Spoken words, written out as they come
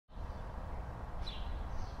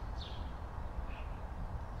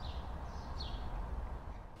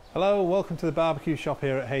Hello, welcome to the barbecue shop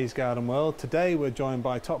here at Hayes Garden World. Today we're joined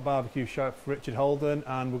by top barbecue chef Richard Holden,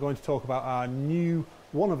 and we're going to talk about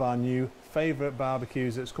one of our new favourite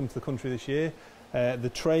barbecues that's come to the country this year,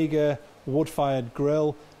 the Traeger Wood Pellet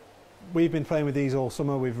Grill. We've been playing with these all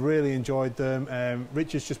summer, we've really enjoyed them.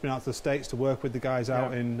 Richard's just been out to the States to work with the guys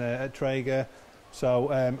out at Traeger.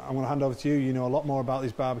 So I'm going to hand over to you. You know a lot more about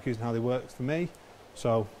these barbecues and how they work for me.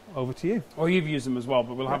 So over to you. Well, you've used them as well,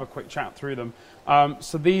 but we'll have a quick chat through them.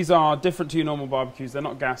 So these are different to your normal barbecues. They're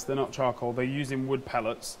not gas, they're not charcoal, they're using wood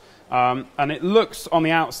pellets. And it looks on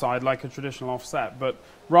the outside like a traditional offset, but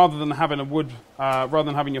rather than having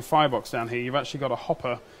your firebox down here, you've actually got a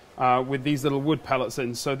hopper with these little wood pellets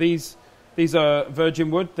in. So these are virgin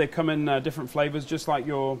wood. They come in different flavours, just like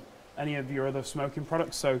any of your other smoking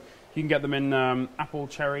products. So you can get them in apple,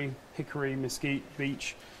 cherry, hickory, mesquite,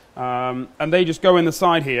 beech. And they just go in the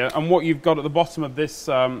side here, and what you've got at the bottom of this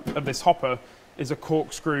hopper is a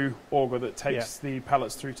corkscrew auger that takes the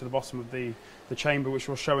pellets through to the bottom of the chamber, which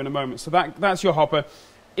we'll show in a moment. So that's your hopper.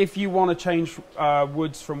 If you want to change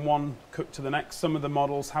woods from one cook to the next, some of the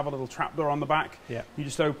models have a little trapdoor on the back. You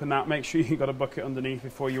just open that, make sure you've got a bucket underneath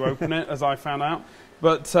before you open it, as I found out.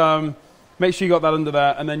 But make sure you got that under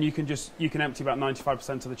there, and then you can empty about 95%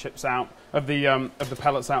 of the chips out, of the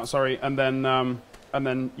pellets out, sorry, and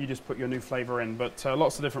then you just put your new flavour in, but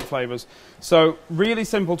lots of different flavours. So really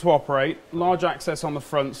simple to operate, large access on the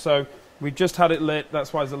front, so we've just had it lit,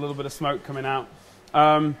 that's why there's a little bit of smoke coming out.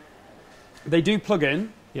 They do plug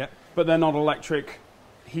in, but they're not electric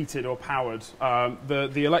heated or powered.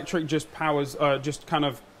 The electric just powers, just kind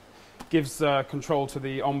of gives control to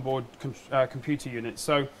the onboard computer unit.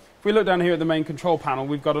 So if we look down here at the main control panel,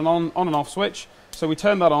 we've got an on and off switch, so we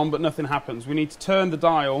turn that on, but nothing happens. We need to turn the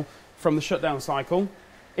dial from the shutdown cycle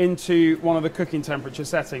into one of the cooking temperature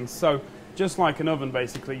settings. So just like an oven,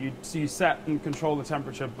 basically, you set and control the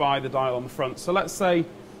temperature by the dial on the front. So let's say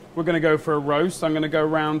we're going to go for a roast. I'm going to go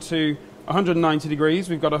round to 190 degrees.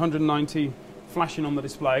 We've got 190 flashing on the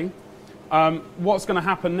display. What's going to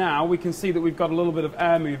happen now, we can see that we've got a little bit of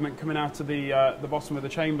air movement coming out of the bottom of the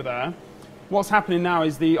chamber there. What's happening now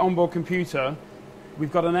is the onboard computer,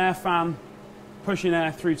 we've got an air fan pushing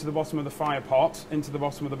air through to the bottom of the fire pot, into the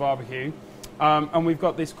bottom of the barbecue, and we've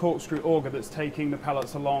got this corkscrew auger that's taking the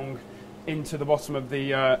pellets along into the bottom of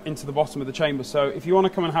the chamber. So if you want to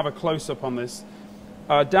come and have a close-up on this,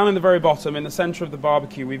 down in the very bottom, in the centre of the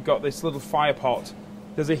barbecue, we've got this little fire pot.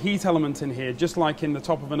 There's a heat element in here, just like in the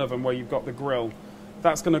top of an oven where you've got the grill.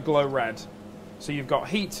 That's going to glow red. So you've got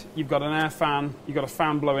heat, you've got an air fan, you've got a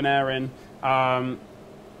fan blowing air in,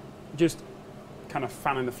 just kind of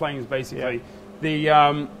fanning the flames, basically.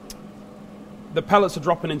 The pellets are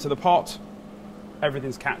dropping into the pot,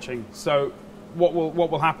 everything's catching. So what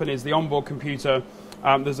will happen is the onboard computer,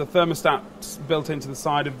 there's a thermostat built into the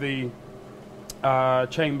side of the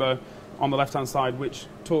chamber on the left-hand side, which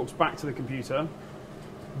talks back to the computer.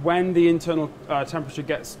 When the internal temperature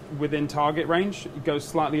gets within target range, it goes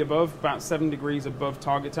slightly above, about 7 degrees above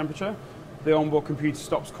target temperature, the onboard computer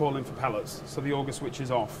stops calling for pellets, so the auger switches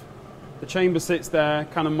off. The chamber sits there,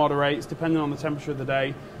 kind of moderates, depending on the temperature of the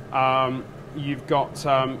day. You've got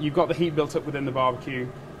the heat built up within the barbecue.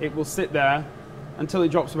 It will sit there until it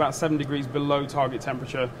drops about 7 degrees below target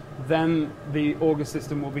temperature. Then the auger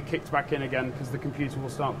system will be kicked back in again because the computer will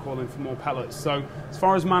start calling for more pellets. So as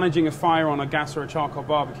far as managing a fire on a gas or a charcoal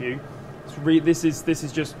barbecue, this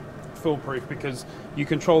is just foolproof because you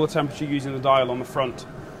control the temperature using the dial on the front.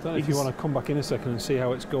 I don't know if you want to come back in a second and see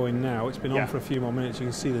how it's going now. It's been on for a few more minutes. You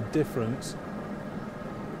can see the difference.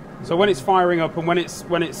 So when it's firing up and when it's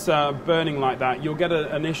burning like that, you'll get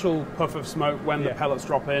an initial puff of smoke when the pellets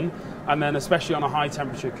drop in, and then especially on a high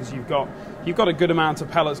temperature because you've got a good amount of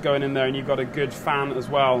pellets going in there and you've got a good fan as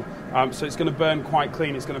well. So it's going to burn quite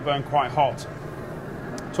clean. It's going to burn quite hot.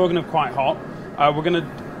 Talking of quite hot,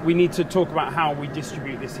 we need to talk about how we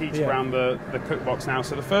distribute this heat around the cook box now.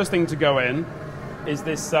 So the first thing to go in is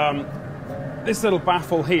this little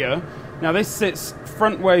baffle here. Now this sits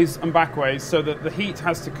front ways and back ways so that the heat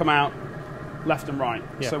has to come out left and right.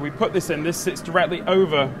 So we put this in. This sits directly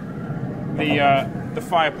over the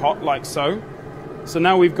fire pot like so. So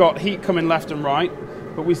now we've got heat coming left and right,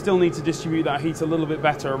 but we still need to distribute that heat a little bit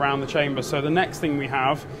better around the chamber. So the next thing we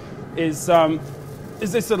have is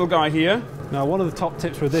this little guy here. Now, one of the top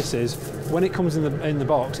tips with this is when it comes in the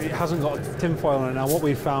box, it hasn't got tin foil on it. Now, what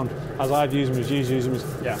we've found, as I've used them, as you've used them,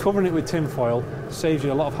 is covering it with tin foil saves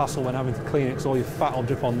you a lot of hassle when having to clean it because all your fat will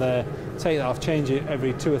drip on there. Take that off, change it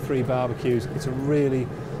every 2 or 3 barbecues. It's a really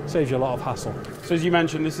saves you a lot of hassle. So as you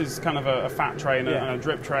mentioned, this is kind of a fat tray and a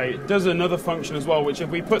drip tray. It does another function as well, which if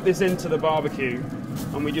we put this into the barbecue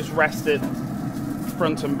and we just rest it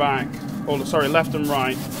front and back, or sorry, left and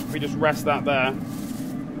right, we just rest that there,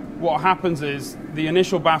 what happens is the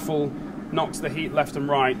initial baffle knocks the heat left and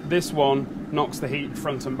right. This one knocks the heat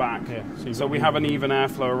front and back. Yeah, so we have an even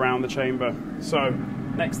airflow around the chamber. So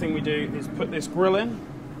next thing we do is put this grill in,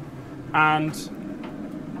 and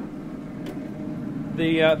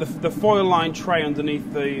the foil lined tray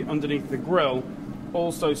underneath the grill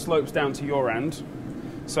also slopes down to your end.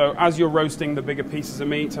 So as you're roasting the bigger pieces of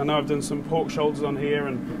meat, I know I've done some pork shoulders on here,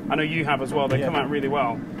 and I know you have as well, they come out really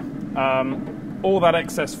well. All that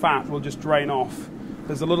excess fat will just drain off.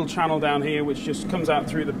 There's a little channel down here which just comes out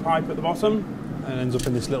through the pipe at the bottom. And ends up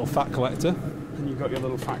in this little fat collector. And you've got your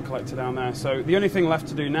little fat collector down there. So the only thing left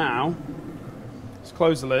to do now is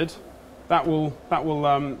close the lid. That will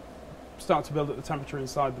start to build up the temperature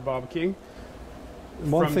inside the barbecue.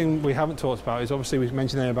 One thing we haven't talked about is, obviously we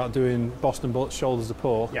mentioned there about doing Boston butts, shoulders of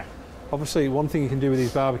pork. Yeah. Obviously one thing you can do with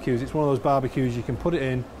these barbecues, it's one of those barbecues you can put it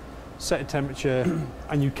in, set a temperature,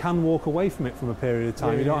 and you can walk away from it from a period of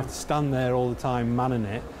time. You don't have to stand there all the time manning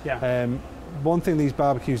it. Yeah. One thing these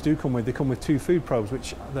barbecues do come with, they come with 2 food probes,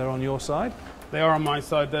 which they're on your side. They are on my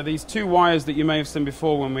side. They're these 2 wires that you may have seen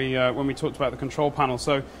before when we talked about the control panel.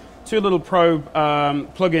 So 2 little probe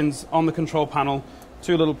plug-ins on the control panel,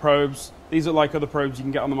 2 little probes. These are like other probes you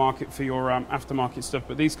can get on the market for your aftermarket stuff,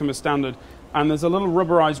 but these come as standard. And there's a little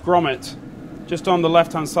rubberized grommet just on the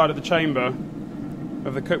left-hand side of the chamber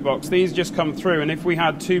of the cookbox. These just come through, and if we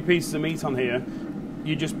had 2 pieces of meat on here,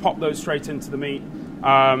 you just pop those straight into the meat.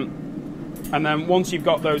 And then once you've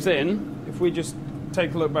got those in, if we just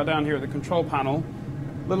take a look back down here at the control panel,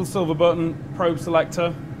 little silver button, probe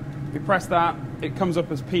selector, we press that, it comes up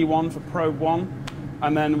as P1 for probe 1,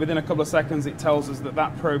 and then within a couple of seconds it tells us that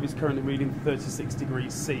that probe is currently reading 36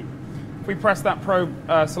 degrees C. If we press that probe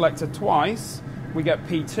selector twice, we get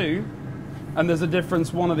P2, and there's a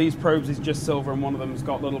difference. One of these probes is just silver and one of them's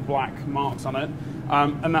got little black marks on it,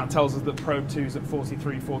 and that tells us that probe 2 is at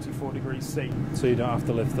 43, 44 degrees C. So you don't have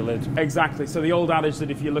to lift the lid. Exactly. So the old adage that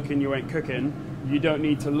if you're looking you ain't cooking, you don't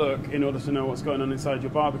need to look in order to know what's going on inside your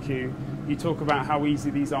barbecue. You talk about how easy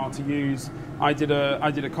these are to use. I did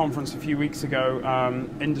a conference a few weeks ago,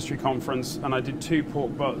 industry conference, and I did 2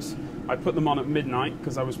 pork butts. I put them on at midnight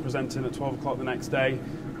because I was presenting at 12 o'clock the next day.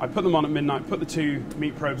 I put them on at midnight, put the 2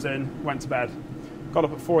 meat probes in, went to bed. Got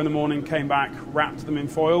up at 4 in the morning, came back, wrapped them in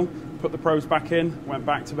foil, put the probes back in, went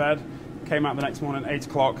back to bed, came out the next morning at 8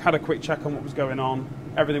 o'clock, had a quick check on what was going on.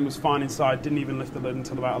 Everything was fine inside, didn't even lift the lid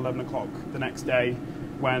until about 11 o'clock the next day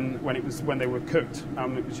when they were cooked.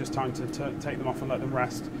 It was just time to take them off and let them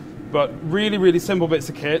rest. But really, really simple bits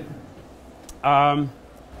of kit.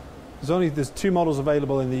 There's 2 models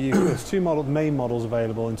available in the UK. There's 2 main models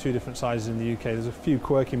available in 2 different sizes in the UK. There's a few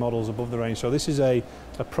quirky models above the range. So this is a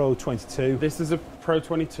Pro 22. This is a Pro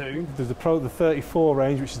 22. There's the 34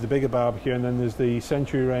 range, which is the bigger barbecue, and then there's the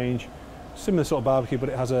Century range, similar sort of barbecue, but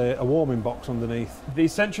it has a warming box underneath. The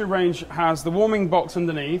Century range has the warming box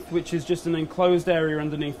underneath, which is just an enclosed area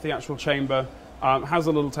underneath the actual chamber. Has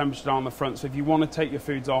a little temperature dial on the front, so if you want to take your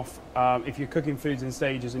foods off, if you're cooking foods in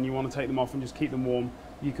stages and you want to take them off and just keep them warm,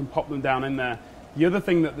 you can pop them down in there. The other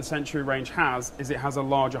thing that the Century range has is it has a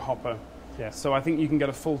larger hopper. Yes. So I think you can get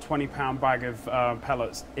a full 20-pound bag of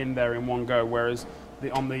pellets in there in one go, whereas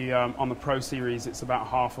on the Pro series it's about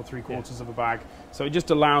half or 3/4 of a bag. So it just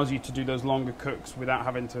allows you to do those longer cooks without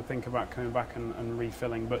having to think about coming back and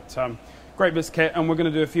refilling. But great bits of kit, and we're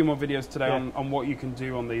going to do a few more videos today on what you can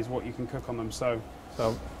do on these, what you can cook on them. So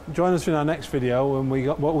join us in our next video, and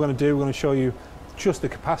what we're going to do, we're going to show you just the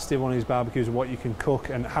capacity of one of these barbecues and what you can cook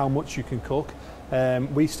and how much you can cook.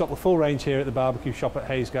 We stock the full range here at the barbecue shop at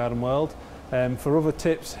Hayes Garden World. For other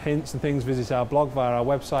tips, hints and things, visit our blog via our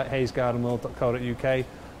website, haysgardenworld.co.uk.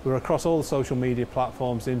 We're across all the social media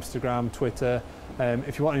platforms, Instagram, Twitter.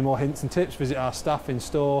 If you want any more hints and tips, visit our staff in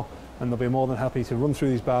store, and they'll be more than happy to run through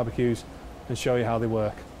these barbecues and show you how they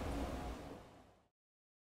work.